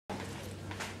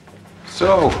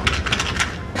So,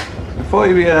 if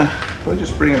I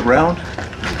just bring it round.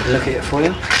 Look at it for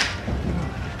you.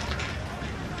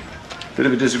 Bit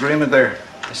of a disagreement there.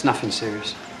 It's nothing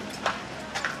serious.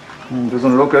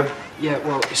 Doesn't look it. Yeah,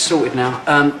 well, it's sorted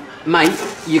now. Mate,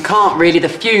 you can't really, the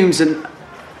fumes and...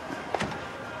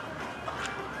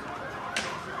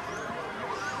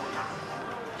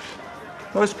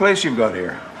 Nice place you've got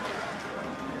here.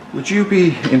 Would you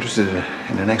be interested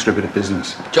in an extra bit of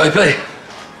business? JP?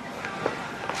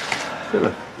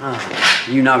 Philip. Oh,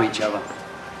 you know each other.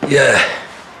 Yeah.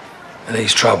 And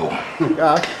he's trouble.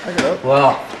 Yeah, I get up.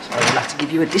 Well, so I'll have to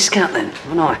give you a discount then,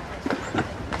 won't I?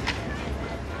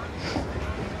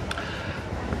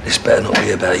 This better not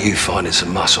be about you finding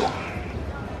some muscle.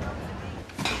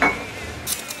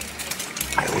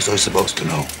 How was I supposed to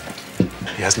know?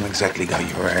 He hasn't exactly got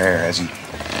your hair, has he?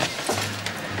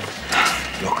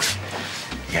 Look,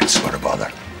 he had sort of bother.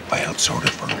 I outsourced it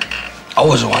for him. I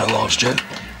was the one who asked you.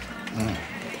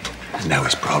 And now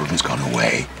his problem's gone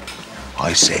away.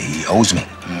 I say he owes me.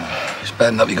 It's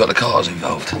bad enough you got the cars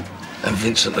involved. And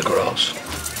Vincent the Grass.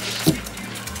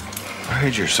 I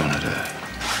heard your son had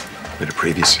a bit of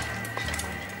previous.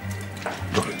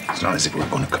 Look, it's not as if we're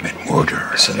going to commit murder.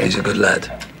 Listen, he's a good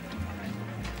lad.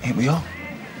 Ain't we all?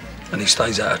 And he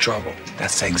stays out of trouble.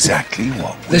 That's exactly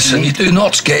what we Listen, need. you do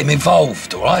not get him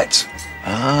involved, all right?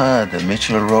 Ah, the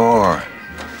Mitchell Roar.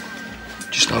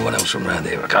 Just no one else from around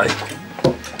here, okay?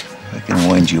 I can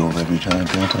wind you up every time,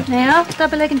 can't I? Now,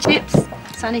 double egg and chips.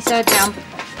 Sunny side down.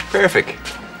 Perfect.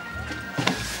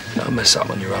 Don't mess up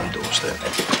on your own doorstep.